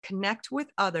connect with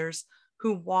others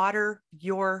who water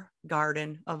your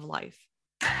garden of life.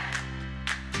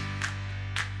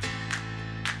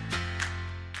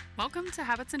 Welcome to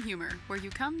Habits and Humor, where you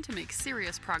come to make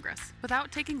serious progress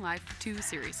without taking life too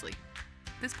seriously.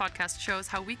 This podcast shows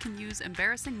how we can use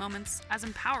embarrassing moments as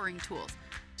empowering tools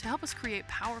to help us create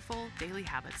powerful daily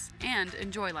habits and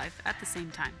enjoy life at the same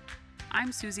time.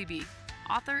 I'm Susie B.,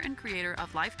 author and creator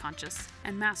of Life Conscious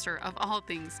and master of all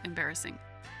things embarrassing.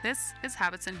 This is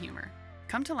Habits and Humor.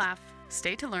 Come to laugh,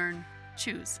 stay to learn,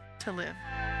 choose to live.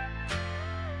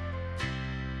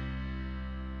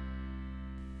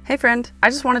 Hey friend, I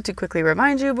just wanted to quickly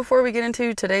remind you before we get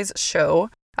into today's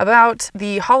show about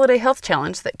the Holiday Health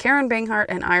Challenge that Karen Banghart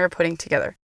and I are putting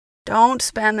together. Don't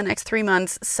spend the next 3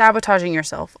 months sabotaging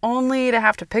yourself only to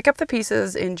have to pick up the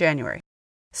pieces in January.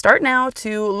 Start now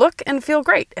to look and feel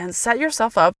great and set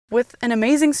yourself up with an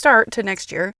amazing start to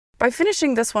next year by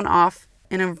finishing this one off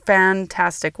in a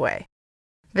fantastic way.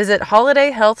 Visit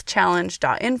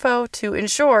holidayhealthchallenge.info to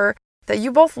ensure that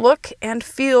you both look and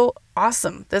feel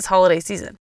awesome this holiday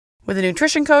season. With a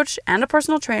nutrition coach and a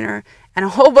personal trainer and a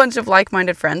whole bunch of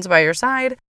like-minded friends by your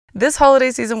side, this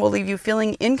holiday season will leave you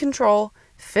feeling in control,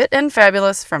 fit and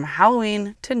fabulous from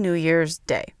Halloween to New Year's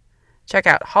Day. Check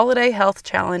out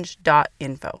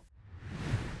holidayhealthchallenge.info.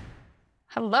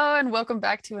 Hello and welcome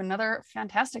back to another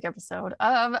fantastic episode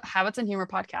of Habits and Humor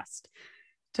Podcast.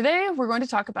 Today we're going to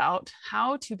talk about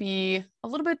how to be a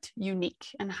little bit unique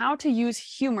and how to use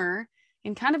humor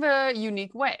in kind of a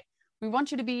unique way. We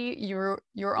want you to be your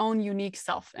own unique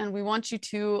self, and we want you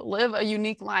to live a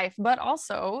unique life, but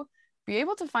also be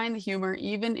able to find the humor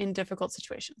even in difficult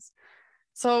situations.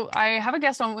 So I have a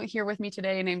guest on here with me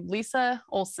today named Lisa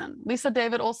Olson. Lisa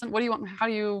David Olson. What do you want?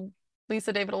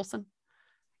 Lisa David Olson?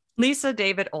 Lisa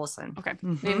David Olson. Okay.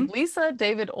 Named Lisa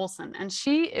David Olson. And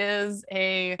she is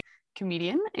a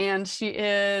comedian, and she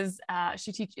teaches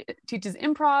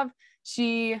improv.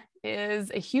 She is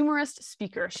a humorist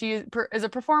speaker. She is a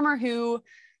performer who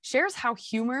shares how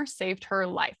humor saved her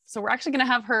life. So we're actually going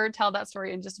to have her tell that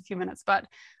story in just a few minutes. But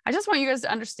I just want you guys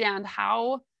to understand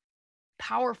how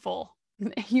powerful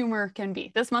humor can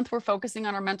be. This month, we're focusing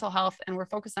on our mental health, and we're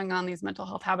focusing on these mental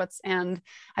health habits. And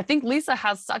I think Lisa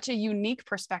has such a unique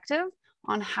perspective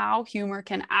on how humor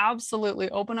can absolutely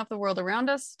open up the world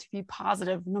around us to be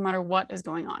positive no matter what is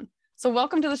going on. So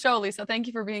welcome to the show, Lisa. Thank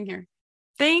you for being here.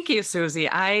 Thank you, Susie.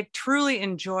 I truly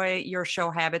enjoy your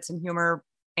show, Habits and Humor,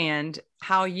 and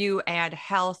how you add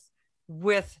health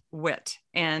with wit,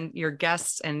 and your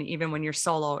guests. And even when you're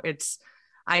solo,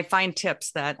 I find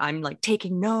tips that I'm like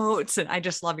taking notes, and I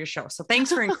just love your show. So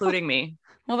thanks for including me.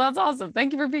 Well, that's awesome.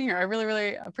 Thank you for being here. I really,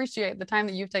 really appreciate the time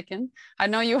that you've taken. I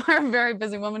know you are a very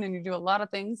busy woman and you do a lot of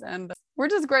things, and we're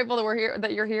just grateful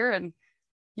that you're here, and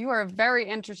you are a very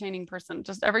entertaining person.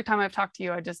 Just every time I've talked to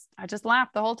you, I just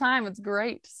laugh the whole time. It's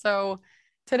great. So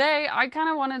today I kind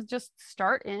of want to just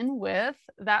start in with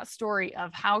that story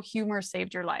of how humor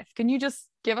saved your life. Can you just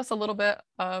give us a little bit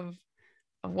of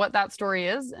what that story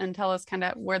is and tell us kind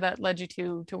of where that led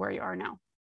you to where you are now?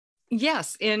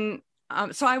 Yes.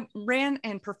 So I ran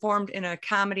and performed in a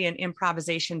comedy and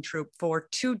improvisation troupe for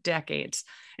 2 decades.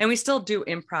 And we still do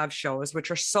improv shows,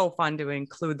 which are so fun to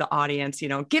include the audience.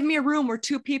 Give me a room where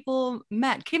 2 people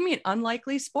met. Give me an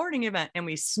unlikely sporting event. And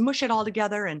we smush it all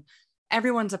together, and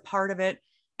everyone's a part of it.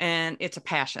 And it's a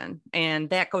passion. And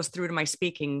that goes through to my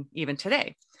speaking even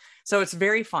today. So it's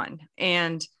very fun.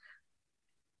 And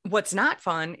what's not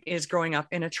fun is growing up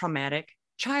in a traumatic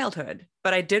childhood.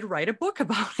 But I did write a book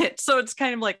about it. So it's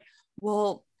kind of like,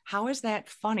 well, how is that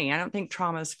funny? I don't think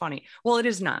trauma is funny. Well, it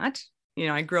is not.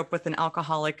 I grew up with an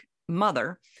alcoholic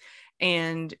mother,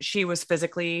 and she was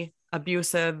physically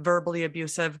abusive, verbally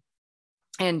abusive.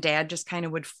 And dad just kind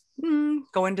of would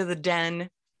go into the den,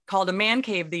 called a man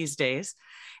cave these days.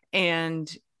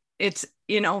 And it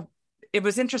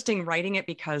was interesting writing it,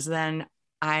 because then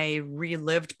I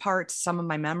relived parts. Some of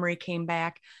my memory came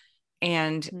back,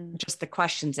 and just the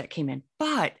questions that came in.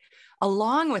 But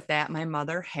along with that, my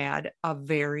mother had a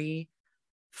very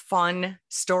fun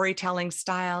storytelling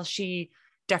style. She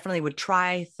definitely would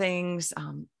try things.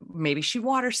 Maybe she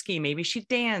water ski, maybe she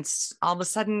danced. All of a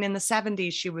sudden in the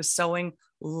 70s, she was sewing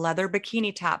leather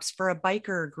bikini tops for a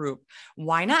biker group.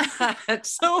 Why not?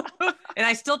 So, and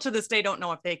I still to this day don't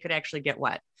know if they could actually get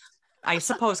wet. I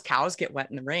suppose cows get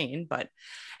wet in the rain, but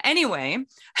anyway,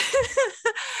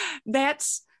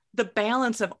 that's the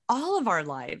balance of all of our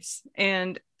lives.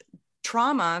 And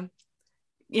trauma,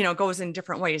 goes in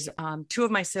different ways. 2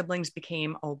 of my siblings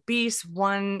became obese.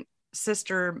 One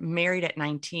sister married at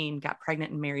 19, got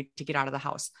pregnant and married to get out of the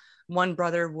house. One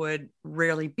brother would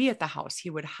rarely be at the house. He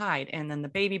would hide. And then the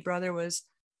baby brother was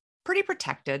pretty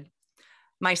protected.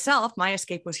 Myself, my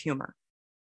escape was humor.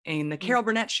 In the Carol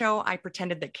Burnett show, I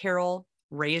pretended that Carol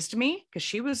raised me because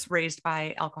she was raised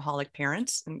by alcoholic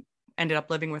parents and ended up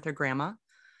living with her grandma.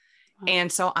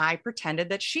 And so I pretended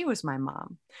that she was my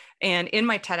mom. And in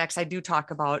my TEDx, I do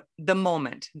talk about the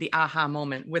moment, the aha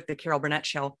moment with the Carol Burnett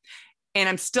show. And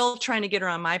I'm still trying to get her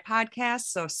on my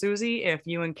podcast. So Susie, if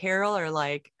you and Carol are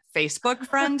like Facebook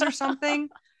friends or something,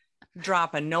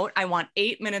 drop a note. I want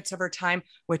 8 minutes of her time,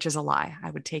 which is a lie.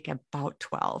 I would take about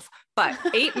 12, but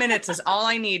 8 minutes is all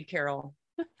I need, Carol.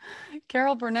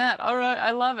 Carol Burnett. All right.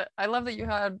 I love it. I love that you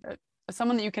had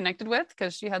someone that you connected with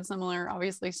because she had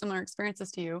obviously similar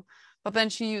experiences to you, but then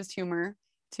she used humor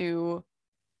to,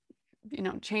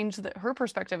 change her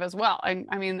perspective as well.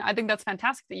 I mean, I think that's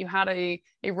fantastic that you had a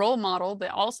role model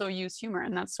that also used humor.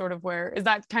 And that's sort of is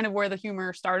that kind of where the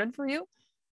humor started for you?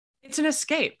 It's an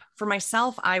escape. For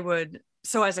myself,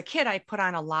 so as a kid, I put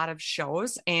on a lot of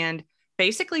shows and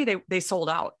basically they sold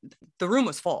out. The room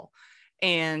was full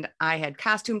and I had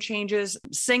costume changes,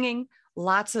 singing,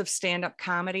 lots of stand-up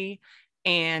comedy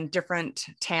and different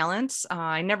talents.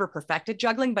 I never perfected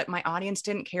juggling, but my audience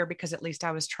didn't care because at least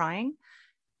I was trying.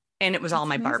 And it was all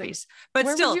my Barbies, but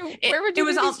where still, where would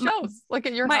you do these shows? Like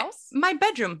at your house? My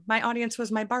bedroom. My audience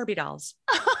was my Barbie dolls.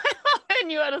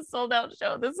 And you had a sold out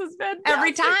show. This is fantastic.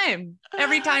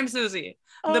 Every time, Susie.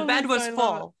 The bed was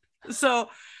full. So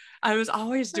I was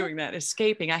always doing that,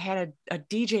 escaping. I had a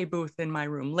DJ booth in my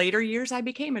room. Later years, I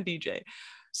became a DJ.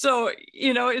 So,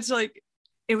 it's like,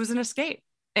 it was an escape.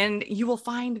 And you will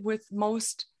find with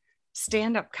most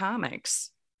stand-up comics,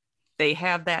 they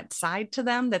have that side to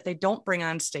them that they don't bring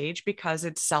on stage because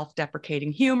it's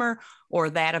self-deprecating humor or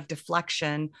that of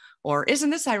deflection or isn't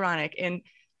this ironic? And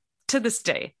to this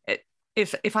day,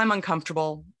 if I'm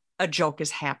uncomfortable, a joke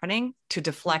is happening to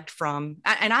deflect from,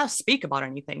 and I'll speak about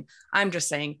anything. I'm just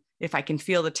saying, if I can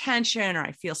feel the tension or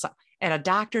I feel at a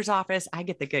doctor's office, I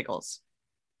get the giggles,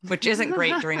 which isn't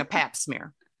great during a pap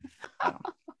smear. It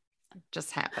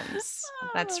just happens.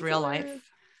 That's real life.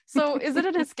 So is it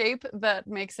an escape that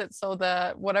makes it so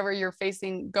that whatever you're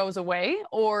facing goes away?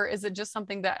 Or is it just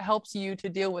something that helps you to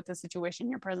deal with the situation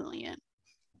you're presently in?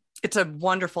 It's a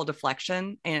wonderful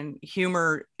deflection, and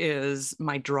humor is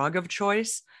my drug of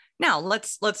choice. Now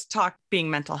let's talk being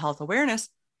mental health awareness.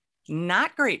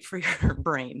 Not great for your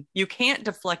brain. You can't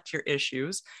deflect your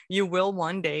issues. You will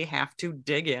one day have to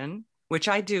dig in, which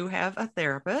I do have a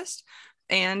therapist.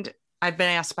 And I've been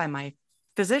asked by my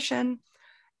physician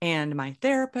and my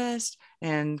therapist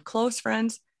and close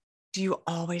friends, do you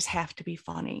always have to be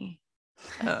funny?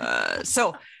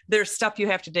 So there's stuff you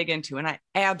have to dig into. And I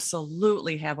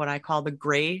absolutely have what I call the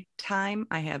gray time.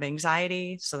 I have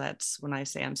anxiety. So that's when I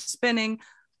say I'm spinning,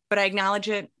 but I acknowledge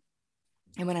it.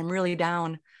 And when I'm really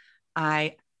down,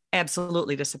 I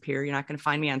absolutely disappear. You're not going to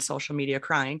find me on social media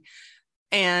crying.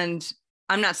 And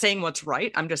I'm not saying what's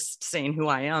right. I'm just saying who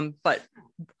I am, but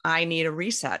I need a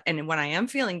reset. And when I am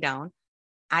feeling down,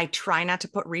 I try not to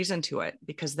put reason to it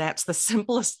because that's the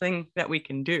simplest thing that we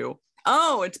can do.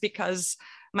 Oh, it's because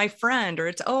my friend, or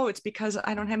it's because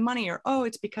I don't have money, or, oh,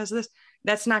 it's because of this.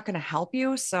 That's not going to help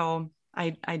you. So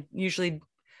I usually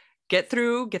get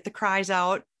the cries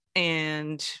out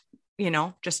and,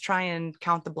 just try and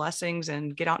count the blessings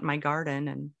and get out in my garden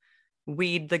and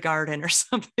weed the garden or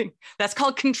something. That's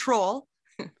called control.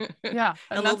 Yeah.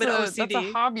 And a little bit of OCD. That's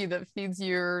a hobby that feeds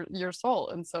your soul.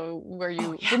 And so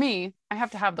for me, I have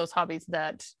to have those hobbies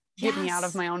that get me out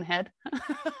of my own head.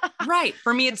 Right.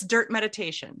 For me, it's dirt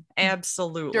meditation.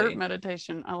 Absolutely. Dirt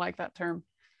meditation. I like that term.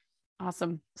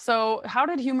 Awesome. So how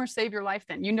did humor save your life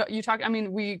then?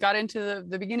 We got into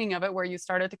the beginning of it where you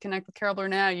started to connect with Carol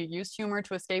Burnett. You used humor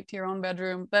to escape to your own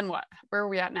bedroom. Then what? Where are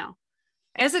we at now?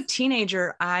 As a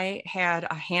teenager, I had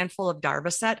a handful of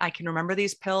Darvocet. I can remember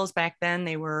these pills back then.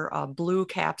 They were a blue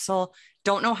capsule.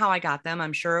 Don't know how I got them.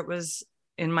 I'm sure it was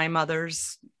in my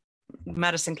mother's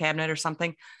medicine cabinet or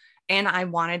something. And I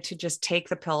wanted to just take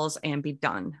the pills and be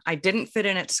done. I didn't fit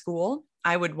in at school.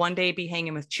 I would one day be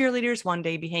hanging with cheerleaders, one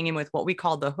day be hanging with what we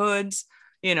called the hoods,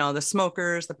 the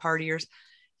smokers, the partiers.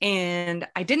 And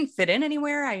I didn't fit in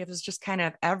anywhere. I was just kind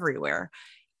of everywhere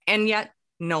and yet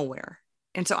nowhere.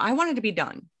 And so I wanted to be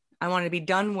done. I wanted to be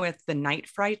done with the night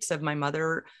frights of my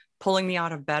mother pulling me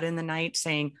out of bed in the night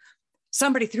saying,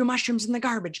 somebody threw mushrooms in the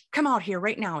garbage. Come out here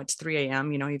right now. It's 3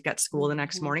 a.m. You've got school the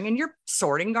next morning and you're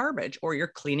sorting garbage, or you're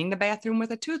cleaning the bathroom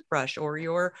with a toothbrush, or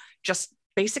you're just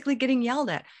basically getting yelled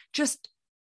at. Just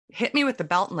hit me with the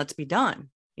belt and let's be done.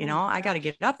 I got to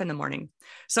get up in the morning.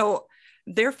 So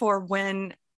therefore,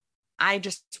 when I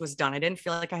just was done, I didn't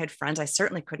feel like I had friends. I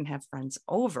certainly couldn't have friends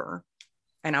over.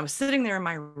 And I was sitting there in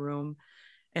my room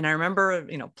and I remember,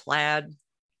 plaid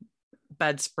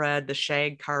bedspread, the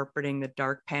shag carpeting, the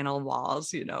dark panel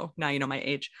walls, now you know my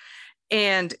age.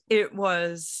 And it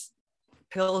was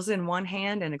pills in one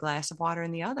hand and a glass of water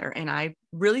in the other. And I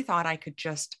really thought I could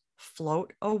just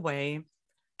float away,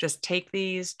 just take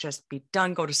these, just be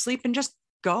done, go to sleep and just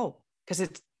go. Because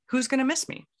who's going to miss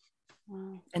me?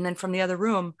 Wow. And then from the other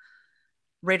room,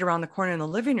 right around the corner in the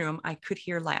living room, I could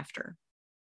hear laughter.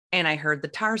 And I heard the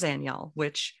Tarzan yell,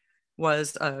 which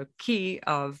was a key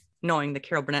of knowing the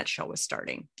Carol Burnett show was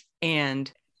starting.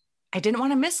 And I didn't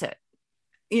want to miss it.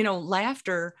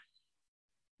 Laughter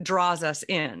draws us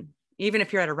in. Even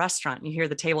if you're at a restaurant and you hear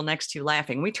the table next to you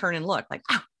laughing, we turn and look like,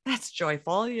 oh, that's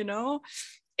joyful,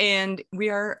 And we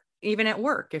are, even at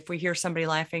work, if we hear somebody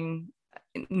laughing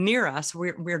near us,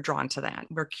 we're drawn to that.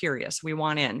 We're curious. We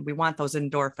want in. We want those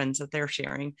endorphins that they're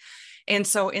sharing. And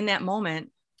so in that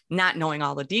moment, not knowing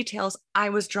all the details, I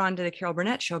was drawn to the Carol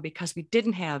Burnett show because we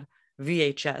didn't have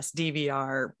VHS,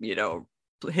 DVR,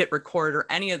 hit record or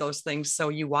any of those things. So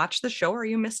you watch the show or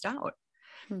you missed out.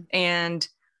 And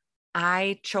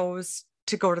I chose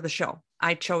to go to the show.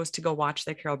 I chose to go watch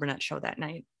the Carol Burnett show that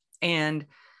night. And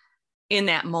in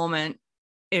that moment,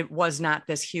 it was not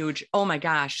this huge, oh my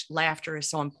gosh, laughter is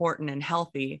so important and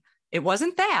healthy. It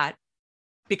wasn't that,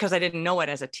 because I didn't know it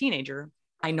as a teenager.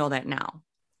 I know that now.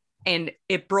 And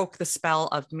it broke the spell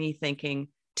of me thinking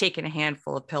taking a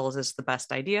handful of pills is the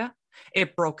best idea.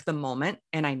 It broke the moment,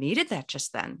 and I needed that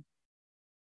just then.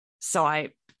 So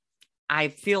I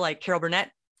feel like Carol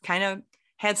Burnett kind of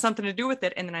had something to do with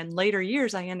it. And then in later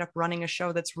years, I end up running a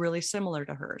show that's really similar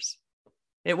to hers.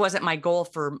 It wasn't my goal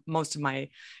for most of my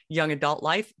young adult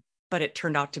life, but it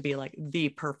turned out to be like the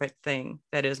perfect thing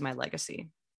that is my legacy.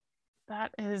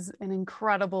 That is an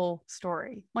incredible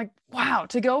story. Like, wow,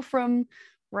 to go from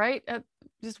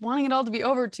just wanting it all to be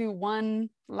over to one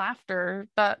laughter,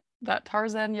 that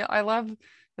Tarzan. Yeah, I love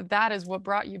that is what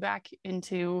brought you back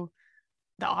into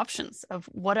the options of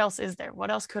what else is there?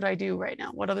 What else could I do right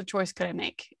now? What other choice could I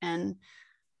make? And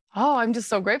I'm just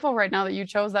so grateful right now that you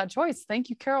chose that choice. Thank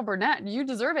you, Carol Burnett. You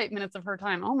deserve 8 minutes of her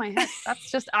time. Oh my heck,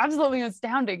 that's just absolutely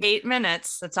astounding. 8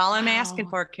 minutes. That's all I'm asking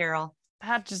for, Carol.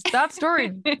 That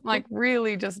story like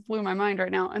really just blew my mind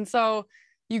right now. And so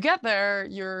you get there,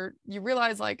 you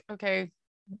realize like, okay,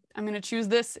 I'm going to choose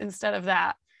this instead of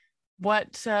that.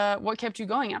 What kept you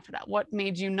going after that? What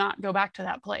made you not go back to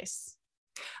that place?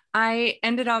 I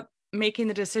ended up making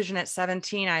the decision at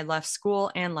 17. I left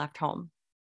school and left home.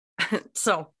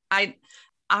 So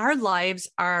our lives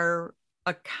are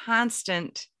a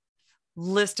constant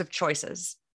list of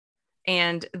choices.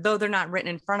 And though they're not written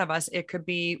in front of us, it could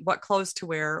be what clothes to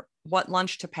wear, what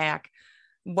lunch to pack,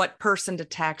 what person to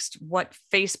text, what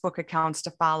Facebook accounts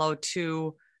to follow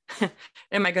to,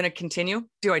 am I going to continue?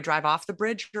 Do I drive off the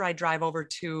bridge or I drive over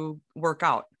to work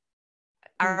out?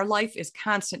 Our life is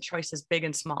constant choices, big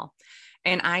and small.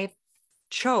 And I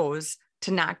chose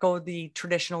to not go the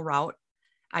traditional route.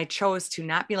 I chose to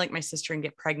not be like my sister and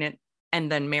get pregnant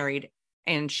and then married.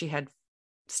 And she had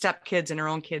stepkids and her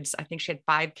own kids. I think she had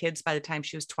 5 kids by the time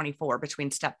she was 24 between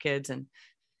stepkids and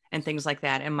things like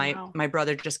that. And my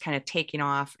brother just kind of taking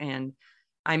off, and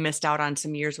I missed out on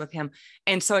some years with him.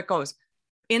 And so it goes.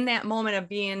 In that moment of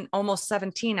being almost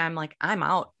 17, I'm like, I'm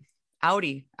out.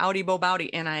 Outie bo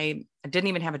bowdy. And I didn't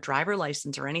even have a driver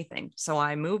license or anything. So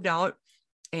I moved out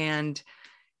and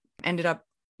ended up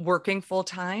working full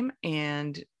time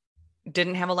and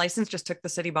didn't have a license, just took the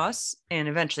city bus and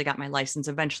eventually got my license,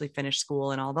 eventually finished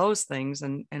school and all those things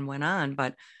and went on.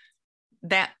 But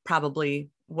that probably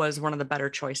was one of the better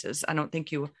choices. I don't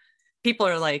think people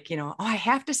are like, oh, I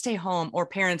have to stay home, or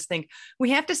parents think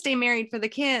we have to stay married for the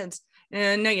kids.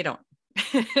 No, you don't.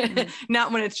 Mm-hmm.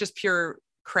 Not when it's just pure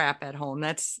crap at home.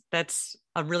 That's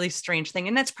a really strange thing.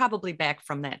 And that's probably back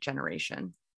from that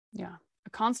generation. Yeah. A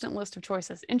constant list of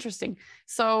choices. Interesting.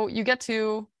 So you get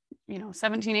to,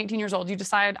 17, 18 years old, you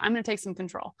decide I'm going to take some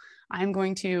control. I'm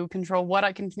going to control what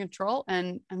I can control,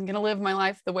 and I'm going to live my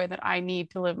life the way that I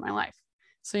need to live my life.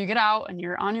 So you get out and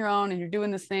you're on your own and you're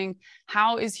doing this thing.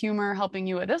 How is humor helping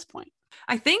you at this point?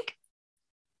 I think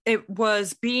it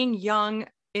was being young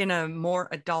in a more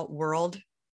adult world.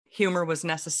 Humor was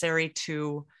necessary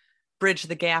to bridge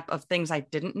the gap of things I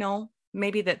didn't know,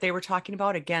 maybe that they were talking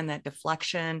about. Again, that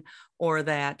deflection or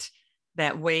that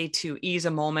way to ease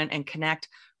a moment and connect.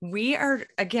 We are,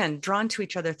 again, drawn to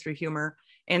each other through humor.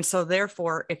 And so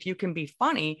therefore, if you can be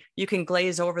funny, you can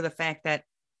glaze over the fact that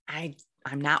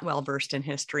I'm not well-versed in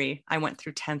history. I went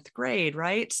through 10th grade,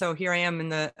 right? So here I am in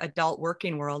the adult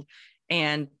working world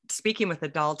and speaking with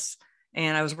adults.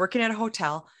 And I was working at a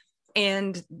hotel,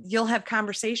 and you'll have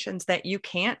conversations that you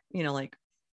can't, like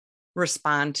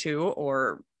respond to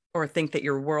or think that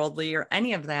you're worldly or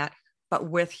any of that. but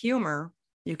with humor,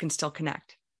 you can still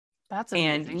connect. That's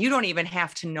amazing. And you don't even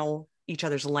have to know each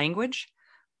other's language.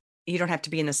 You don't have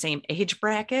to be in the same age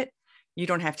bracket. You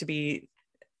don't have to be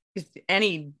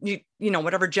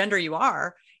whatever gender you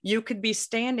are. You could be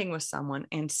standing with someone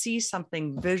and see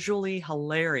something visually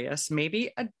hilarious.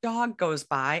 Maybe a dog goes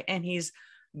by and he's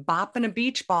bopping a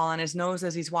beach ball on his nose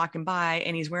as he's walking by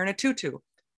and he's wearing a tutu.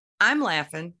 I'm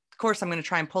laughing. Of course, I'm going to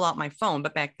try and pull out my phone,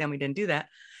 but back then we didn't do that.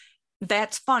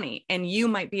 That's funny. And you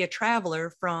might be a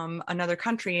traveler from another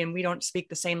country and we don't speak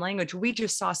the same language. We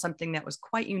just saw something that was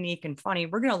quite unique and funny.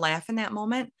 We're going to laugh in that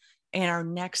moment. And our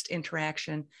next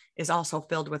interaction is also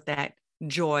filled with that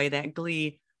joy, that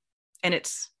glee. And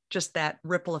it's just that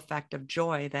ripple effect of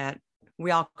joy that we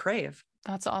all crave.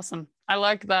 That's awesome. I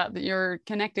like that you're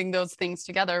connecting those things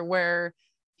together where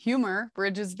humor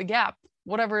bridges the gap,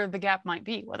 whatever the gap might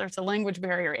be, whether it's a language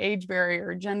barrier, age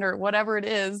barrier, gender, whatever it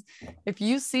is. If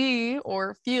you see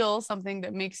or feel something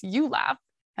that makes you laugh,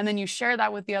 and then you share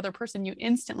that with the other person, you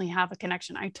instantly have a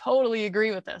connection. I totally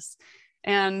agree with this.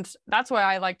 And that's why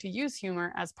I like to use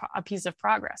humor as a piece of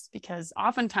progress, because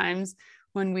oftentimes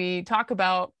when we talk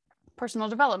about personal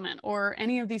development or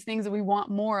any of these things that we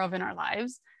want more of in our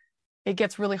lives, it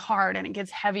gets really hard and it gets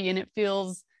heavy and it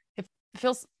feels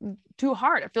too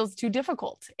hard. It feels too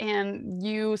difficult. And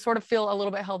you sort of feel a little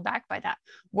bit held back by that.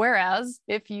 Whereas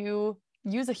if you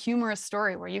use a humorous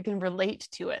story where you can relate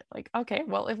to it, like, okay,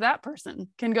 well, if that person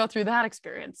can go through that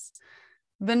experience,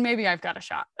 then maybe I've got a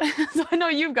shot. So I know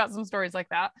you've got some stories like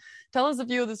that. Tell us a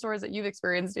few of the stories that you've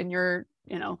experienced in your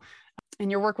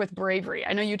work with bravery.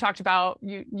 I know you talked about,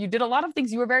 you did a lot of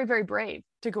things. You were very, very brave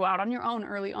to go out on your own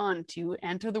early on, to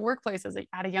enter the workplace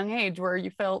at a young age where you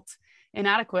felt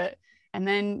inadequate. And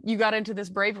then you got into this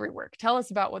bravery work. Tell us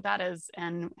about what that is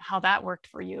and how that worked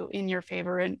for you in your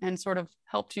favor and sort of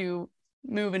helped you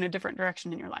move in a different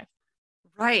direction in your life.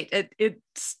 Right.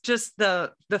 It's just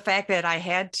the fact that I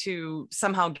had to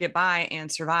somehow get by and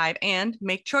survive and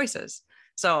make choices.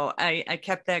 So I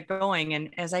kept that going.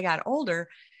 And as I got older,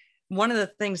 one of the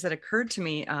things that occurred to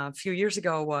me a few years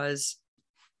ago was,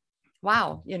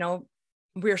 wow,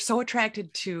 we're so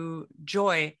attracted to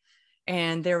joy.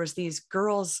 And there was these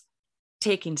girls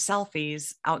taking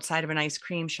selfies outside of an ice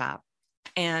cream shop.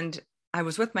 And I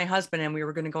was with my husband and we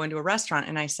were going to go into a restaurant.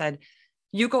 And I said,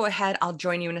 you go ahead, I'll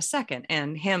join you in a second.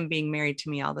 And him being married to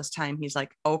me all this time, he's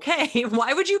like, okay,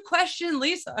 why would you question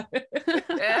Lisa?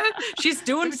 She's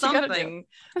doing something.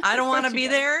 I don't want to be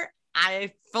there.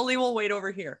 I fully will wait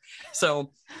over here.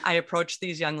 So I approached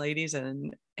these young ladies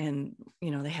and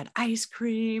they had ice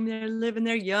cream, they're living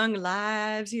their young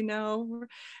lives,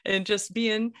 and just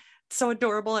being so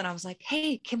adorable. And I was like,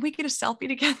 hey, can we get a selfie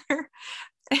together?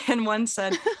 And one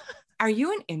said, are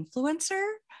you an influencer?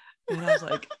 And I was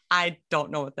like, I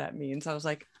don't know what that means. I was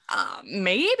like,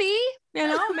 maybe, maybe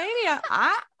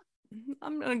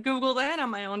I'm going to Google that on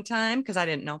my own time because I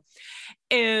didn't know.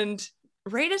 And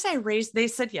right as they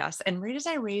said yes. And right as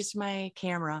I raised my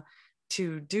camera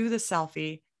to do the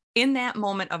selfie, in that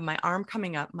moment of my arm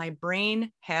coming up, my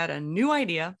brain had a new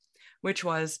idea, which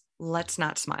was, let's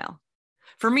not smile.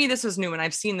 For me, this was new and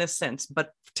I've seen this since,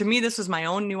 but to me, this was my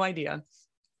own new idea.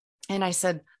 And I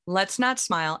said, let's not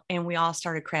smile. And we all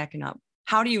started cracking up.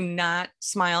 How do you not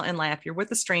smile and laugh? You're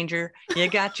with a stranger. You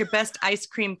got your best ice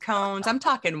cream cones. I'm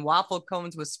talking waffle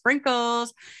cones with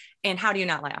sprinkles. And how do you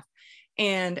not laugh?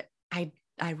 And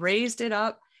I raised it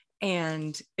up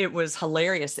and it was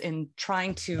hilarious in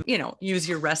trying to, use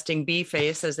your resting bee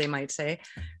face, as they might say.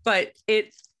 But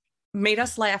it made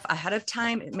us laugh ahead of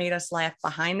time. It made us laugh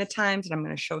behind the times. And I'm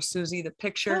going to show Susie the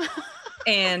picture.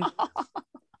 And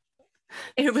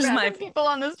it was my people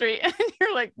on the street and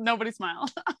you're like, nobody smile.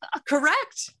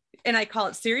 Correct. And I call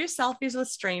it serious selfies with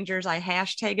strangers. I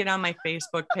hashtag it on my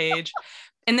Facebook page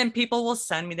and then people will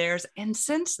send me theirs. And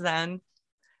since then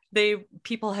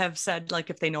people have said, like,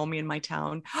 if they know me in my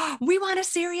town, oh, we want a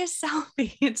serious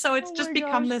selfie. And so it's just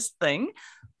become this thing.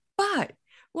 But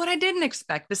what I didn't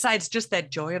expect, besides just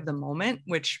that joy of the moment,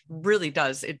 which really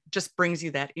does, it just brings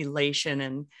you that elation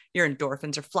and your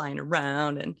endorphins are flying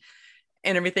around and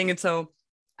everything. And so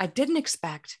I didn't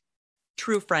expect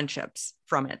true friendships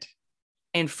from it.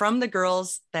 And from the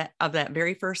girls of that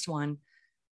very first one,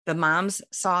 the moms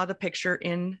saw the picture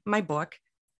in my book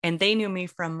and they knew me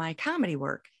from my comedy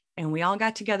work. And we all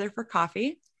got together for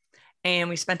coffee and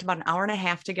we spent about an hour and a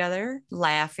half together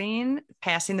laughing,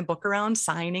 passing the book around,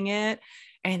 signing it.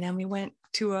 And then we went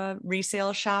to a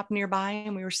resale shop nearby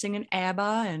and we were singing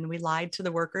ABBA and we lied to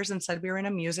the workers and said we were in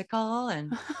a musical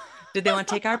and did they want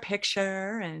to take our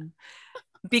picture? And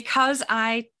because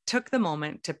I took the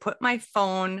moment to put my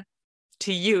phone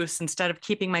to use instead of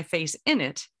keeping my face in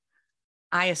it,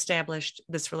 I established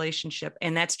this relationship.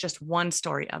 And that's just one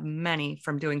story of many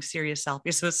from doing serious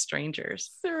selfies with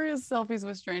strangers. Serious selfies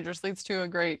with strangers leads to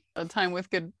a time with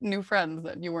good new friends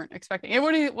that you weren't expecting.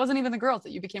 It wasn't even the girls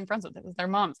that you became friends with. It was their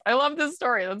moms. I love this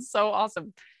story. That's so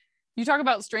awesome. You talk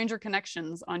about stranger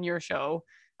connections on your show,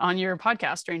 on your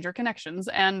podcast, Stranger Connections,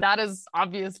 and that is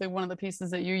obviously one of the pieces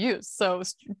that you use. So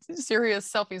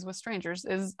serious selfies with strangers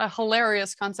is a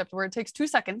hilarious concept where it takes 2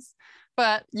 seconds,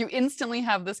 but you instantly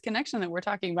have this connection that we're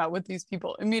talking about with these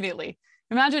people immediately.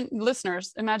 Imagine,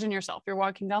 listeners, imagine yourself. You're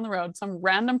walking down the road, some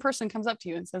random person comes up to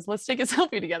you and says, let's take a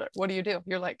selfie together. What do?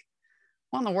 You're like,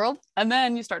 what in the world? And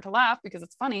then you start to laugh because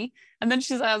it's funny. And then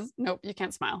she says, nope, you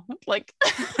can't smile. Like,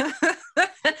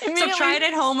 so try it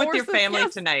at home with your family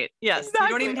tonight. Yes. Exactly.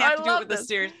 You don't even have to do it with the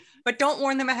series, but don't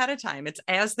warn them ahead of time. It's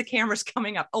as the camera's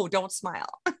coming up. Oh, don't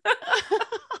smile.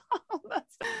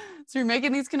 So you're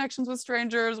making these connections with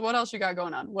strangers. What else you got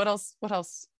going on? What else?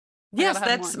 Yes,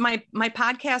 that's my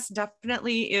podcast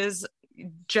definitely is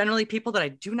generally people that I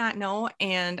do not know.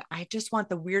 And I just want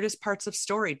the weirdest parts of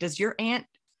story. Does your aunt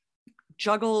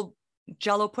juggle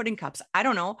Jello pudding cups? I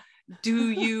don't know. Do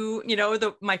you,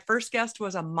 my first guest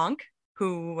was a monk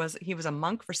he was a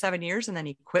monk for 7 years and then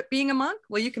he quit being a monk.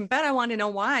 Well, you can bet I want to know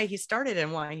why he started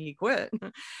and why he quit.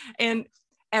 And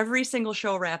every single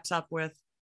show wraps up with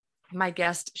my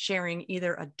guest sharing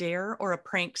either a dare or a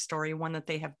prank story, one that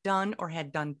they have done or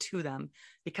had done to them,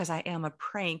 because I am a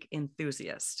prank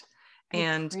enthusiast.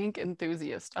 Prank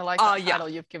enthusiast. I like that title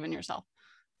you've given yourself.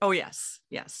 Oh, yes.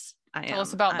 Tell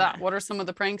us about that. What are some of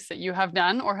the pranks that you have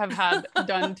done or have had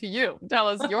done to you? Tell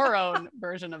us your own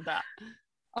version of that.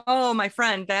 Oh, my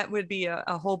friend, that would be a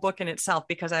whole book in itself,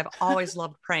 because I've always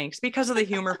loved pranks because of the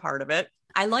humor part of it.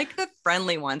 I like the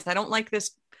friendly ones. I don't like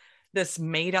this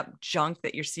made up junk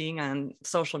that you're seeing on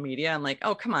social media. I'm like,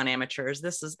 oh, come on, amateurs.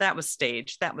 That was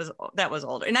staged. That was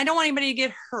old. And I don't want anybody to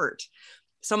get hurt.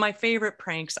 So my favorite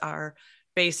pranks are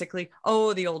basically,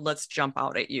 the old let's jump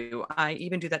out at you. I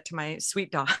even do that to my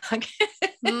sweet dog.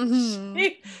 Mm-hmm.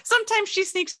 Sometimes she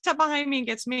sneaks up behind me and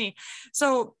gets me.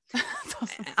 So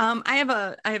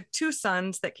I have 2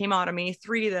 sons that came out of me,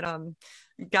 3 that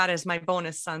got as my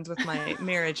bonus sons with my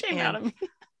marriage. Out of me.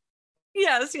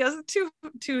 Yes,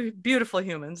 two beautiful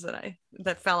humans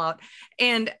that fell out.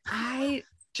 And I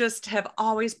just have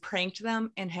always pranked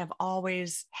them and have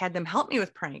always had them help me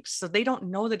with pranks. So they don't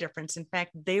know the difference. In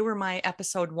fact, they were my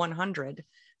episode 100.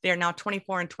 They are now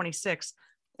 24 and 26.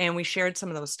 And we shared some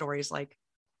of those stories, like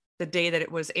the day that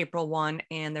it was April 1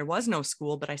 and there was no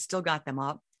school, but I still got them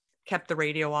up, kept the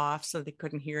radio off so they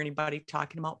couldn't hear anybody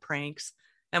talking about pranks.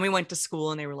 And we went to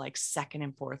school and they were like 2nd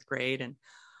and 4th grade. And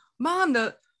Mom,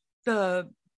 the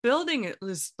building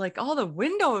was like all the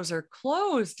windows are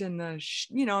closed and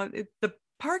the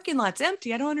parking lot's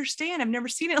empty. I don't understand. I've never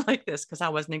seen it like this, because I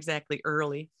wasn't exactly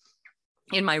early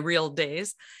in my real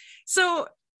days. So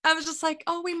I was just like,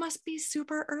 we must be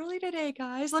super early today,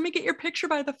 guys. Let me get your picture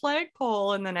by the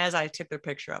flagpole. And then as I took their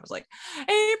picture, I was like,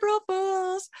 April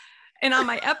Fools. And on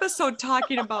my episode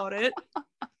talking about it,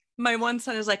 my one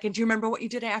son is like, and do you remember what you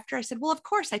did after? I said, well, of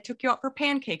course, I took you out for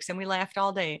pancakes and we laughed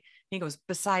all day. And he goes,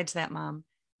 besides that, Mom,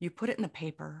 you put it in the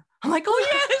paper. I'm like, oh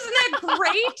yeah, isn't that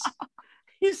great?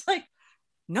 He's like,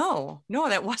 no,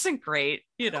 that wasn't great,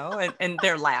 and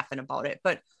they're laughing about it.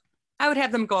 But I would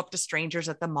have them go up to strangers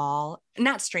at the mall,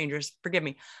 not strangers, forgive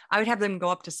me. I would have them go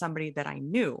up to somebody that I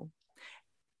knew.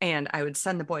 And I would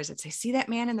send the boys, I'd say, see that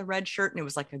man in the red shirt? And it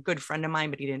was like a good friend of mine,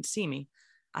 but he didn't see me.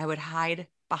 I would hide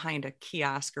behind a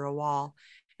kiosk or a wall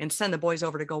and send the boys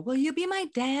over to go, will you be my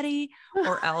daddy?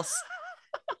 Or else,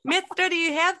 Mister, do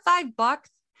you have $5?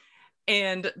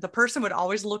 And the person would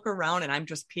always look around and I'm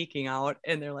just peeking out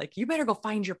and they're like, you better go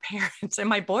find your parents. And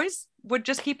my boys would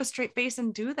just keep a straight face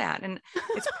and do that. And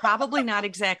it's probably not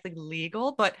exactly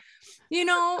legal, but then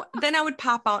I would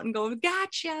pop out and go,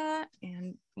 gotcha.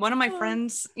 And one of my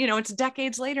friends, it's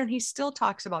decades later and he still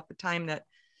talks about the time that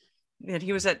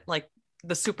he was at like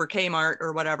the Super Kmart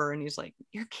or whatever. And he's like,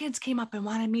 your kids came up and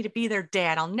wanted me to be their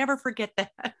dad. I'll never forget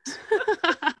that.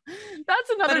 That's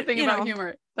another thing about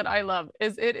humor that I love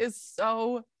is it is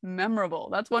so memorable.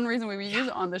 That's one reason we use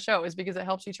it on the show, is because it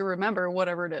helps you to remember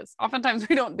whatever it is. Oftentimes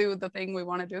we don't do the thing we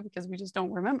want to do because we just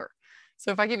don't remember.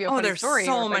 So if I give you a funny story,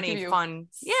 so many fun,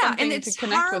 and it's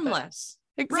harmless.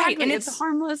 Exactly. Right. And it's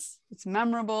harmless, it's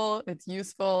memorable, it's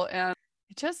useful, and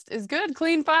it just is good,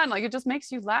 clean fun. Like it just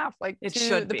makes you laugh. Like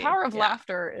the power of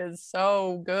laughter is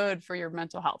so good for your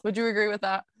mental health. Would you agree with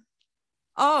that?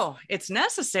 Oh, it's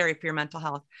necessary for your mental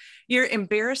health. Your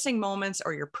embarrassing moments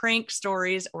or your prank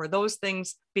stories or those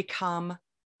things become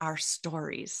our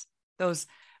stories. Those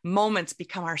moments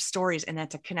become our stories, and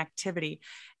that's a connectivity.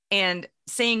 and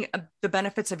saying the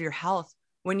benefits of your health.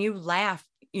 When you laugh,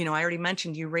 I already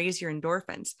mentioned you raise your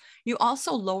endorphins. You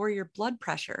also lower your blood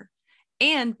pressure.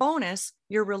 And bonus,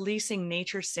 you're releasing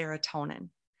nature's serotonin.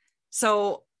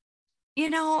 So,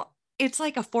 it's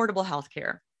like affordable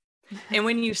healthcare. And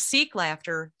when you seek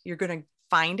laughter, you're going to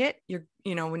find it.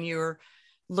 When you're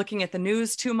looking at the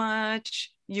news too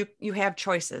much, you have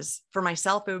choices. For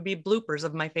myself, it would be bloopers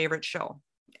of my favorite show.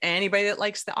 Anybody that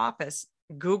likes The Office,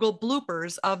 Google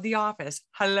bloopers of The Office.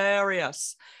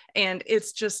 Hilarious. And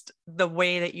it's just the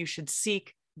way that you should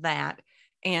seek that.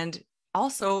 And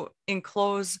also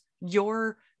enclose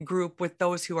your group with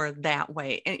those who are that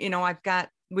way. And,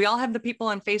 we all have the people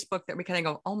on Facebook that we kind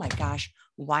of go, oh my gosh,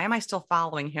 why am I still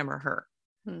following him or her?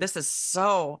 This is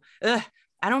so,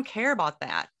 I don't care about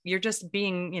that. You're just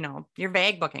being, you're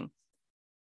vague booking.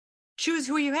 Choose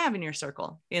who you have in your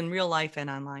circle in real life and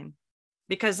online,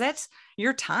 because that's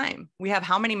your time. We have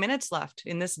how many minutes left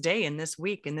in this day, in this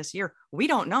week, in this year? We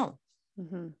don't know.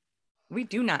 Mm-hmm. We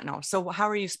do not know. So how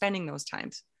are you spending those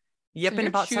times? Yipping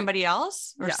about somebody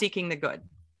else or seeking the good?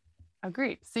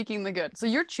 Agreed. Seeking the good. So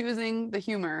you're choosing the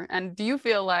humor. And do you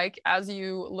feel like as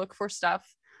you look for stuff,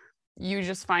 you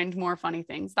just find more funny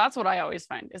things? That's what I always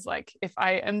find is like, if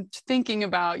I am thinking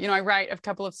about, I write a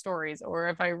couple of stories, or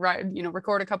if I write,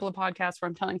 record a couple of podcasts where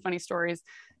I'm telling funny stories,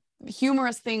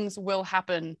 humorous things will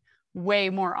happen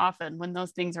way more often when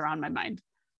those things are on my mind.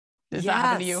 Does that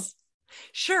happen to you?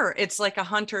 Sure. It's like a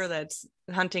hunter that's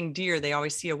hunting deer. They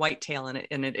always see a whitetail in it,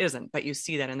 and it isn't, but you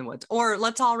see that in the woods. Or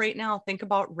let's all right now think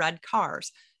about red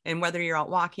cars, and whether you're out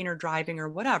walking or driving or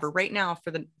whatever, right now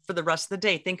for the rest of the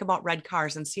day, think about red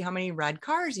cars and see how many red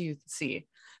cars you see.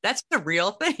 That's a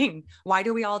real thing. Why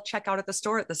do we all check out at the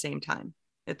store at the same time?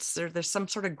 There's some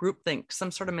sort of group think,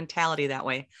 some sort of mentality that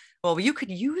way. Well, you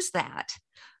could use that.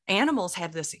 Animals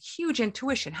have this huge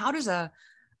intuition. How does a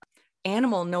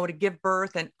animal know to give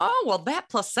birth? And that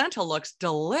placenta looks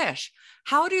delish.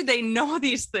 How do they know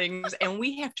these things? And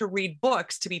we have to read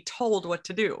books to be told what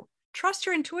to do. Trust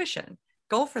your intuition.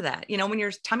 Go for that. When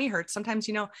your tummy hurts, sometimes,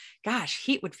 gosh,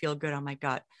 heat would feel good on my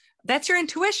gut. That's your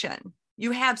intuition.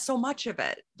 You have so much of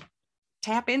it.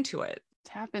 Tap into it.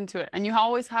 And you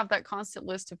always have that constant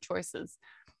list of choices.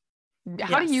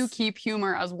 How do you keep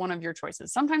humor as one of your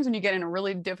choices? Sometimes when you get in a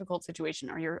really difficult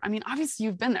situation, obviously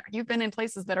you've been there. You've been in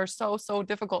places that are so, so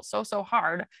difficult, so, so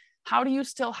hard. How do you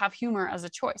still have humor as a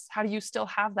choice? How do you still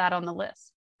have that on the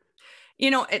list?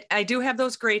 I do have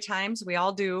those gray times. We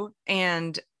all do.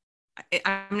 And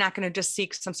I'm not going to just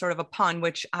seek some sort of a pun,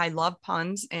 which I love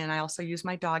puns. And I also use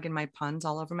my dog in my puns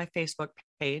all over my Facebook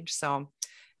page. So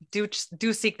do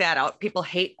seek that out. People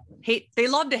hate, they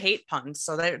love to hate puns.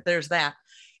 So there's that.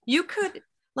 You could,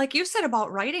 like you said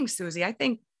about writing, Susie, I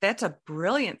think that's a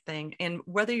brilliant thing. And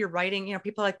whether you're writing,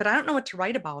 people are like, but I don't know what to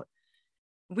write about.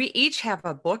 We each have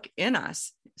a book in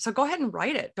us. So go ahead and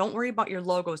write it. Don't worry about your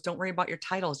logos. Don't worry about your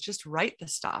titles. Just write the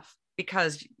stuff,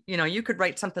 because, you could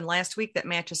write something last week that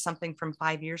matches something from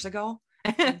 5 years ago.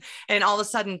 And all of a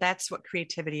sudden, that's what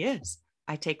creativity is.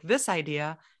 I take this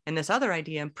idea and this other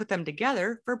idea and put them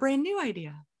together for a brand new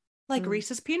idea, like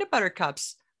Reese's peanut butter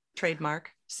cups.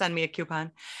 Trademark, send me a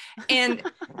coupon. And,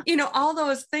 all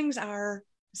those things are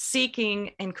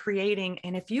seeking and creating.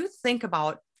 And if you think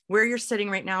about where you're sitting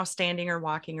right now, standing or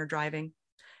walking or driving,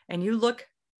 and you look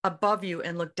above you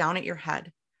and look down at your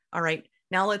head. All right,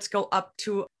 now let's go up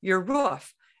to your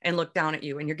roof and look down at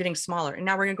you, and you're getting smaller. And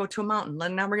now we're going to go to a mountain.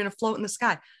 Now we're going to float in the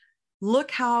sky.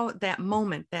 Look how that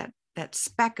moment, that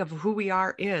speck of who we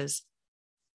are is.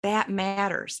 That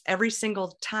matters every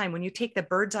single time. When you take the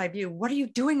bird's eye view, what are you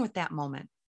doing with that moment?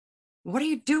 What are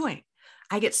you doing?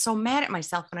 I get so mad at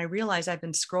myself when I realize I've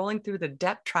been scrolling through the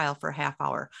depth trial for a half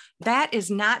hour. That is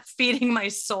not feeding my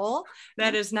soul.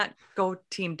 That is not, go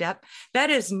team depth. That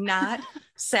is not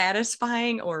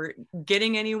satisfying or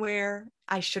getting anywhere.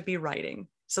 I should be writing.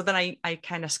 So then I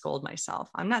kind of scold myself.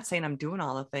 I'm not saying I'm doing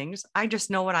all the things. I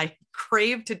just know what I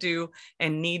crave to do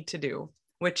and need to do,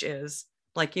 which is,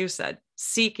 like you said,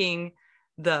 seeking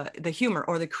the humor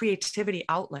or the creativity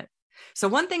outlet. So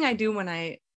one thing I do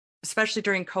especially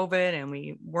during COVID and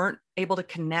we weren't able to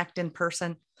connect in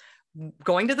person,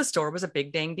 going to the store was a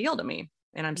big dang deal to me.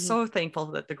 And I'm so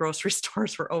thankful that the grocery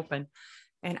stores were open.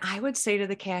 And I would say to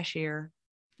the cashier,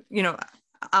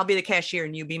 I'll be the cashier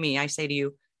and you be me. I say to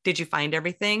you, did you find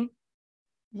everything?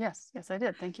 Yes, I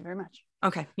did. Thank you very much.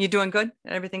 Okay. You doing good?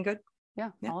 Everything good? Yeah,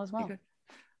 all is well.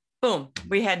 Boom.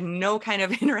 We had no kind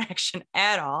of interaction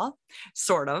at all,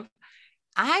 sort of.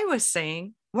 I was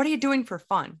saying, what are you doing for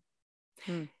fun?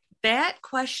 That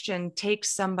question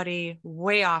takes somebody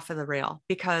way off of the rail,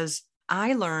 because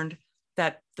I learned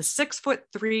that the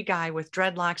 6'3" guy with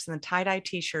dreadlocks and the tie-dye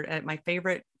t-shirt at my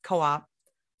favorite co-op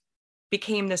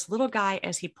became this little guy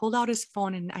as he pulled out his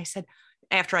phone. And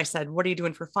after I said, what are you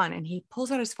doing for fun? And he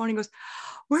pulls out his phone and goes,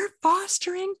 we're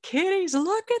fostering kitties.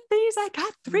 Look at these. I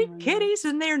got 3 kitties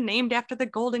and they're named after the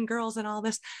Golden Girls and all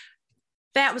this.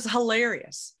 That was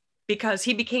hilarious because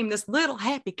he became this little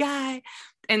happy guy.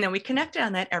 And then we connected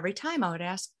on that every time. I would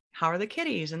ask, how are the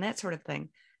kitties and that sort of thing.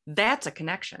 That's a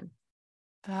connection.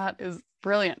 That is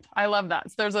brilliant. I love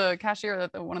that. So there's a cashier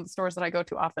at one of the stores that I go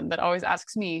to often that always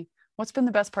asks me, what's been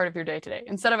the best part of your day today?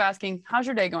 Instead of asking, how's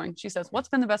your day going? She says, what's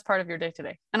been the best part of your day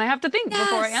today? And I have to think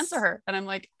before I answer her. And I'm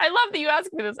like, I love that you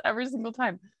ask me this every single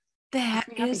time. That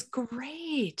is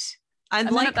great. I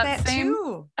like that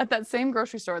too. At that same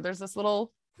grocery store, there's this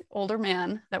little older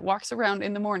man that walks around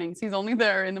in the mornings. He's only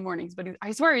there in the mornings, but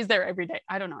I swear he's there every day.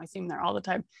 I don't know. I see him there all the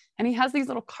time. And he has these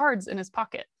little cards in his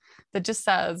pocket that just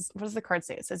says, what does the card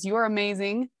say? It says, you are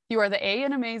amazing. You are the A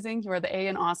in amazing. You are the A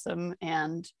in awesome.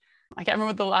 And I can't remember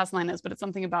what the last line is, but it's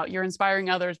something about you're inspiring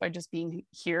others by just being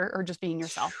here or just being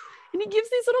yourself. And he gives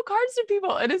these little cards to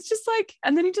people. And it's just like,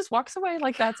 and then he just walks away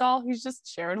like that's all. He's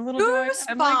just sharing a little joy.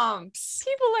 And like,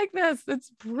 people like this, it's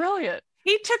brilliant.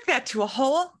 He took that to a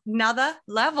whole nother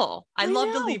level. I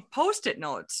love to leave Post-it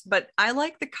notes, but I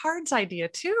like the cards idea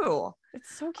too.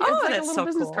 It's so cute. It's like a little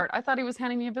business card. I thought he was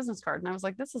handing me a business card and I was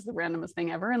like, this is the randomest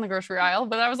thing ever in the grocery aisle.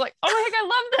 But I was like, oh my heck, I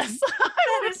love this.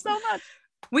 I love it so much.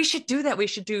 We should do that. We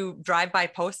should do drive-by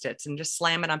Post-its and just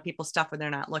slam it on people's stuff when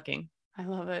they're not looking. I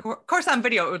love it. Of course, on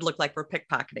video, it would look like we're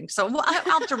pickpocketing. So I'll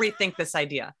have to rethink this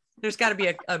idea. There's got to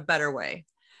be a better way.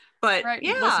 But right,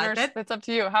 yeah, listeners, that's up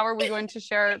to you. How are we going to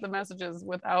share the messages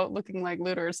without looking like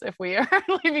looters if we are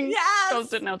leaving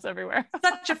Post-it notes everywhere?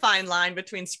 Such a fine line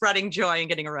between spreading joy and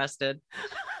getting arrested.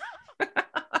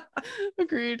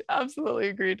 Agreed. Absolutely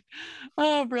agreed.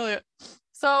 Oh, brilliant.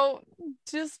 So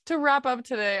just to wrap up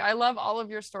today, I love all of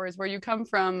your stories where you come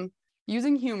from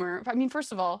using humor. I mean,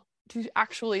 first of all, to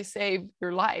actually save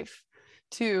your life,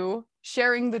 to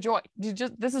sharing the joy.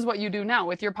 This is what you do now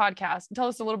with your podcast. Tell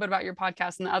us a little bit about your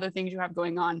podcast and the other things you have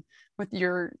going on with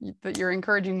that you're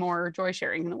encouraging more joy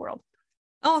sharing in the world.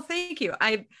 Oh, thank you.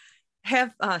 I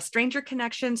have Stranger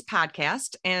Connections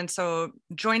podcast. And so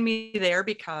join me there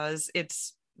because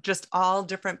it's just all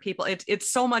different people.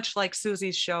 It's so much like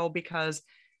Susie's show because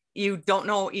you don't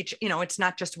know each, it's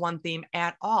not just one theme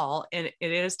at all. And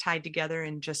it is tied together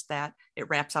in just that it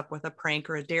wraps up with a prank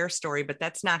or a dare story, but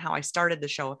that's not how I started the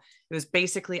show. It was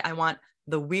basically, I want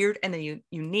the weird and the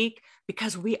unique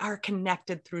because we are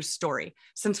connected through story.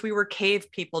 Since we were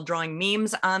cave people drawing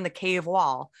memes on the cave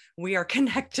wall, we are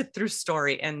connected through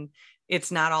story. And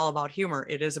it's not all about humor.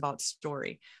 It is about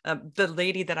story. The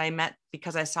lady that I met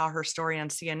because I saw her story on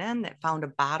CNN that found a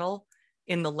bottle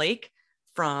in the lake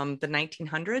from the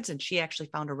 1900s. And she actually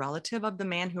found a relative of the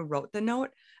man who wrote the note.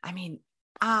 I mean,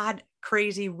 odd,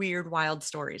 crazy, weird, wild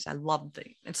stories. I love them.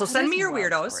 And so send me your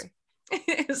weirdos.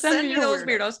 Send me those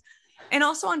weirdos. And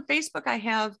also on Facebook, I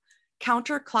have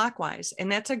Counterclockwise. And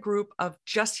that's a group of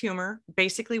just humor.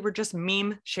 Basically, we're just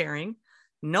meme sharing.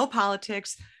 No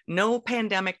politics, no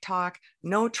pandemic talk,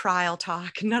 no trial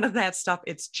talk, none of that stuff.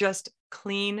 It's just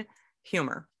clean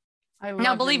humor.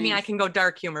 Now, believe me, I can go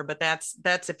dark humor, but that's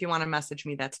if you want to message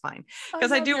me, that's fine.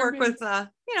 Because I do work with,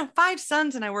 5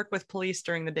 sons and I work with police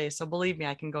during the day. So believe me,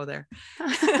 I can go there.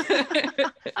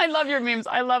 I love your memes.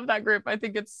 I love that group. I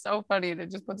think it's so funny. It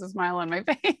just puts a smile on my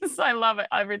face. I love it.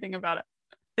 Everything about it.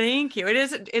 Thank you.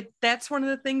 That's one of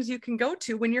the things you can go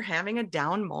to when you're having a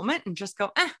down moment and just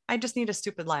go, I just need a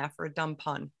stupid laugh or a dumb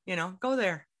pun, go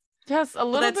there. Yes, a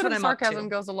little bit of sarcasm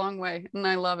goes a long way, and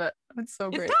I love it. It's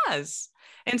so great. It does.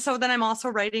 And so then I'm also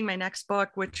writing my next book,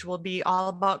 which will be all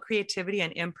about creativity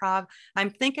and improv.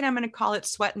 I'm thinking I'm going to call it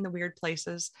Sweat in the Weird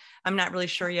Places. I'm not really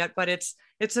sure yet, but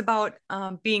it's about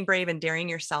being brave and daring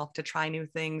yourself to try new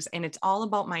things. And it's all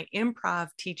about my improv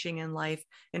teaching in life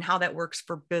and how that works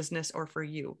for business or for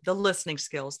you. The listening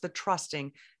skills, the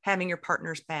trusting, having your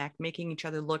partner's back, making each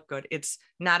other look good. It's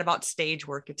not about stage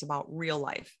work. It's about real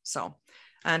life. So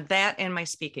that and my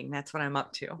speaking, that's what I'm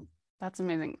up to. That's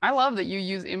amazing. I love that you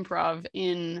use improv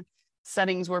in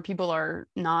settings where people are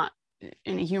not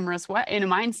in a humorous way, in a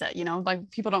mindset,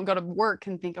 like people don't go to work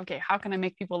and think, okay, how can I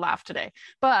make people laugh today?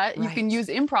 But you can use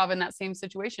improv in that same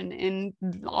situation in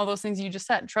all those things you just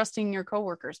said, trusting your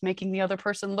coworkers, making the other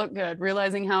person look good,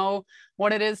 realizing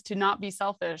what it is to not be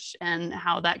selfish and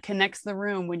how that connects the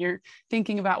room when you're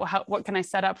thinking about what can I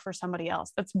set up for somebody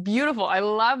else. That's beautiful. I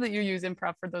love that you use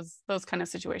improv for those kind of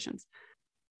situations.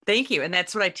 Thank you. And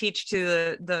that's what I teach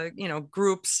to the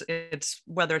groups. It's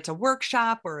whether it's a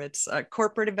workshop or it's a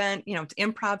corporate event, it's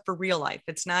improv for real life.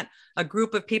 It's not a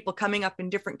group of people coming up in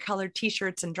different colored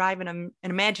t-shirts and driving an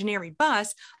imaginary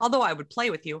bus, although I would play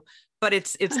with you, but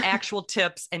it's actual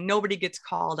tips and nobody gets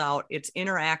called out. It's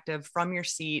interactive from your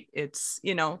seat. It's,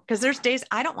 because there's days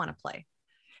I don't want to play.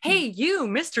 Hey, you,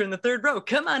 Mr. in the third row,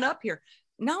 come on up here.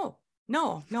 No,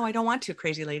 I don't want to,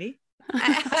 crazy lady.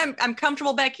 I'm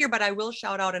comfortable back here, but I will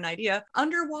shout out an idea.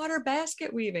 Underwater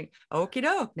basket weaving. Okie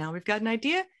doke. Now we've got an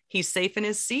idea. He's safe in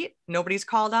his seat. Nobody's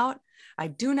called out. I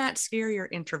do not scare your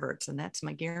introverts, and that's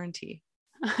my guarantee.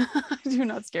 I do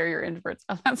not scare your introverts.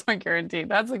 That's my guarantee.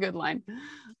 That's a good line.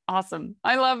 Awesome.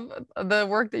 I love the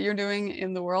work that you're doing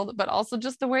in the world, but also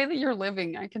just the way that you're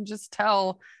living. I can just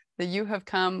tell that you have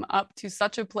come up to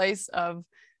such a place of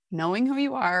knowing who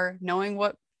you are, knowing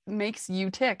what makes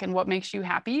you tick and what makes you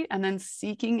happy, and then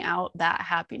seeking out that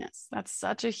happiness. That's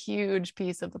such a huge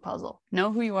piece of the puzzle.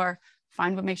 Know who you are,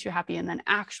 find what makes you happy, and then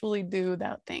actually do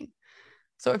that thing.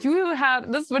 So if you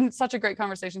had, this has been such a great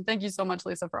conversation. Thank you so much,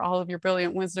 Lisa, for all of your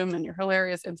brilliant wisdom and your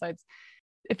hilarious insights.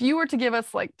 If you were to give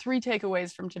us like 3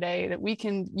 takeaways from today that we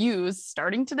can use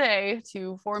starting today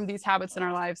to form these habits in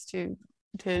our lives to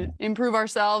improve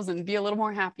ourselves and be a little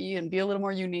more happy and be a little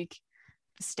more unique,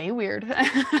 stay weird.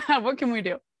 What can we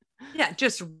do? Yeah,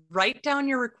 just write down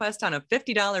your request on a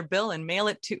 $50 bill and mail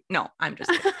it to, no, I'm just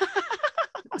kidding.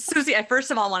 Susie, I first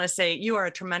of all want to say you are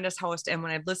a tremendous host. And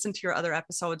when I've listened to your other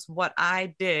episodes, what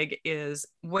I dig is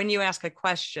when you ask a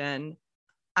question,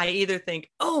 I either think,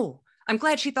 oh, I'm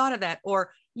glad she thought of that,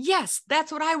 or yes,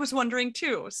 that's what I was wondering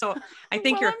too. So I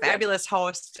think you're a fabulous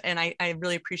host, and I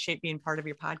really appreciate being part of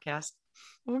your podcast.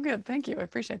 Well, good. Thank you. I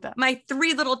appreciate that. My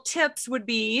 3 little tips would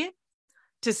be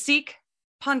to seek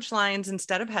punchlines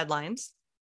instead of headlines.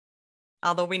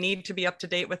 Although we need to be up to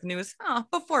date with news,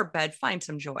 before bed, find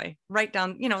some joy. Write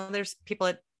down, there's people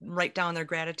that write down their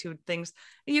gratitude things.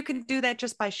 You can do that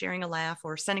just by sharing a laugh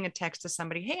or sending a text to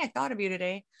somebody. Hey, I thought of you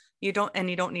today. You don't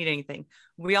need anything.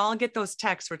 We all get those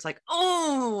texts where it's like,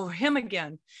 oh, him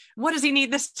again. What does he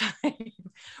need this time?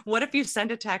 What if you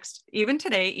send a text even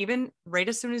today, even right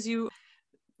as soon as you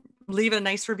leave a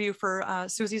nice review for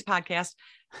Susie's podcast,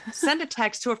 send a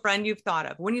text to a friend you've thought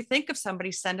of. When you think of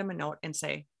somebody, send them a note and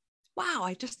say, wow,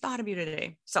 I just thought of you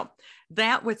today. So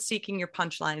that with seeking your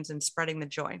punchlines and spreading the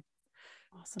joy.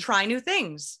 Awesome. Try new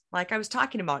things. Like I was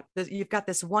talking about, you've got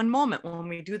this one moment when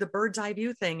we do the bird's eye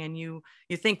view thing and you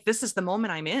think this is the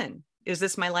moment I'm in. Is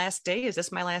this my last day? Is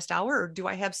this my last hour? Or do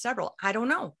I have several? I don't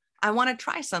know. I want to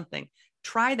try something.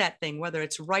 Try that thing, whether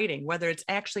it's writing, whether it's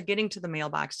actually getting to the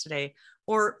mailbox today,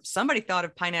 or somebody thought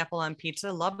of pineapple on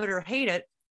pizza, love it or hate it.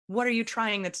 What are you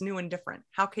trying that's new and different?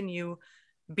 How can you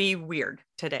be weird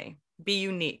today? Be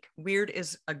unique. Weird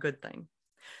is a good thing.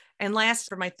 And last,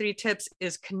 for my 3 tips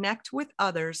is connect with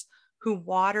others who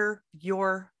water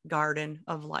your garden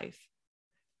of life.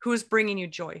 Who's bringing you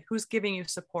joy? Who's giving you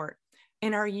support?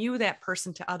 And are you that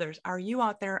person to others? Are you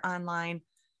out there online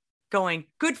going,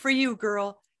 good for you,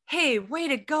 girl? Hey, way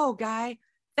to go, guy.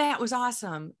 That was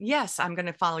awesome. Yes, I'm going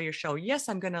to follow your show. Yes,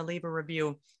 I'm going to leave a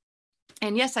review.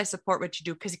 And yes, I support what you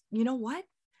do, because you know what?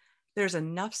 There's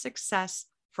enough success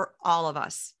for all of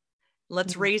us.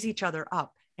 Let's raise each other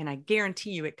up. And I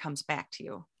guarantee you it comes back to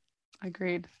you.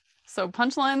 Agreed. So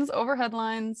punchlines over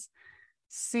headlines.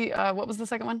 See, what was the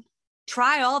second one?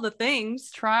 Try all the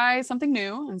things. Try something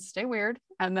new and stay weird.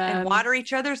 And then water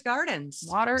each other's gardens.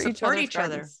 Support each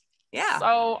other. Yeah.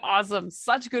 So awesome.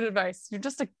 Such good advice. You're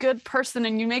just a good person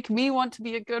and you make me want to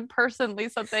be a good person.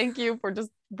 Lisa, thank you for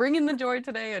just bringing the joy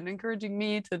today and encouraging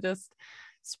me to just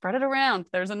spread it around.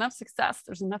 There's enough success.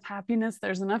 There's enough happiness.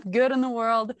 There's enough good in the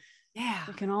world. Yeah.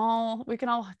 We can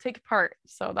all take part.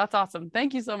 So that's awesome.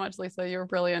 Thank you so much, Lisa. You're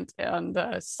brilliant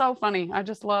and so funny. I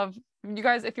just love you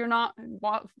guys. If you're not in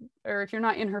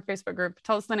her Facebook group,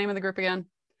 tell us the name of the group again.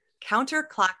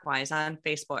 Counterclockwise on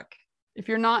Facebook. If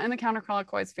you're not in the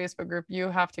Counterclockwise Facebook group, you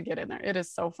have to get in there. It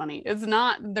is so funny.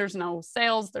 There's no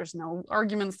sales, there's no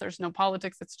arguments, there's no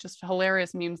politics. It's just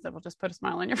hilarious memes that will just put a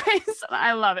smile on your face. And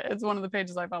I love it. It's one of the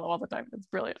pages I follow all the time. It's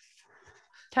brilliant.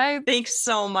 Okay. Thanks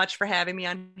so much for having me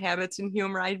on Habits and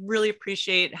Humor. I really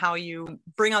appreciate how you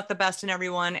bring out the best in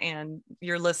everyone and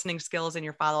your listening skills and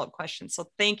your follow-up questions. So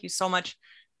thank you so much.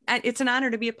 It's an honor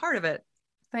to be a part of it.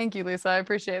 Thank you, Lisa. I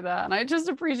appreciate that. And I just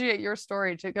appreciate your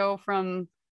story to go from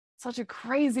such a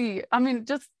crazy,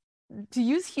 just to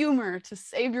use humor to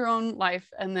save your own life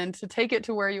and then to take it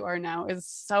to where you are now is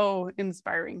so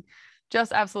inspiring.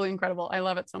 Just absolutely incredible. I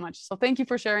love it so much. So thank you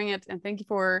for sharing it. And thank you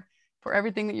for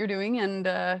everything that you're doing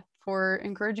and for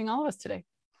encouraging all of us today.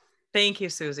 Thank you,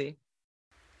 Susie.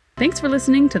 Thanks for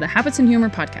listening to the Habits and Humor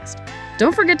podcast.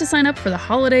 Don't forget to sign up for the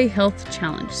Holiday Health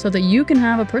Challenge so that you can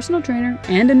have a personal trainer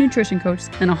and a nutrition coach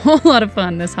and a whole lot of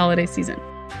fun this holiday season.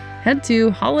 Head to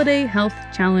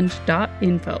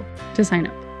holidayhealthchallenge.info to sign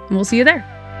up, and we'll see you there.